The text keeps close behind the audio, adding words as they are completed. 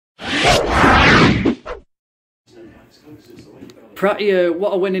Pratt,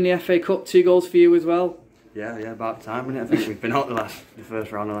 what a win in the FA Cup, 2 goals for you as well. Yeah, about time, isn't it? I think we've been out the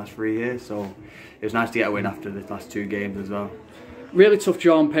first round the last 3 years, so it was nice to get a win after the last 2 games as well. Really tough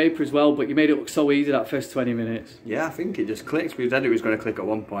draw on paper as well, but you made it look so easy that first 20 minutes. Yeah, I think it just clicks. We said it was going to click at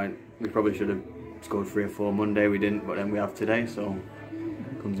one point. We probably should have scored 3 or 4 Monday, we didn't, but then we have today, so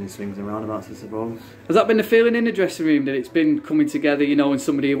it comes in swings and roundabouts, I suppose. Has that been the feeling in the dressing room, that it's been coming together, you know, and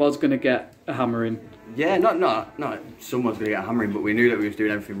somebody was going to get a hammering? Yeah, not someone's going to get a hammering, but we knew that we was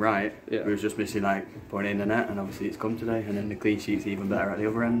doing everything right. Yeah. We was just missing like putting it in the net, and obviously it's come today, and then the clean sheet's even better at the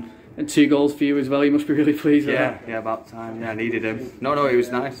other end. And 2 goals for you as well, you must be really pleased with that. Yeah, about time. Yeah, I needed him. No, it was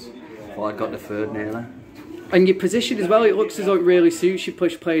nice. Well, I got the 3rd nearly. And your position as well, it looks as though it really suits you,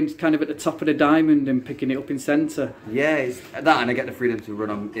 playing kind of at the top of the diamond and picking it up in centre. Yeah, it's that, and I get the freedom to run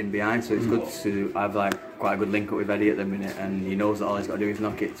on in behind, so it's good to have like quite a good link up with Eddie at the minute, and he knows that all he's got to do is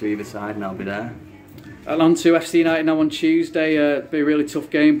knock it to either side, and I'll be there. And on to FC United now on Tuesday. It'll be a really tough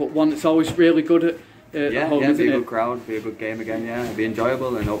game, but one that's always really good at home, it'll be a good crowd, be a good game again. Yeah, it'll be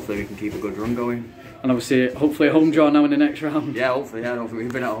enjoyable, and hopefully we can keep a good run going. And obviously, hopefully a home draw now in the next round. Yeah, hopefully.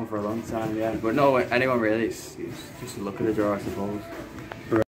 We've been at home for a long time. Yeah, but no, anyone really. It's just a look at the draw, I suppose.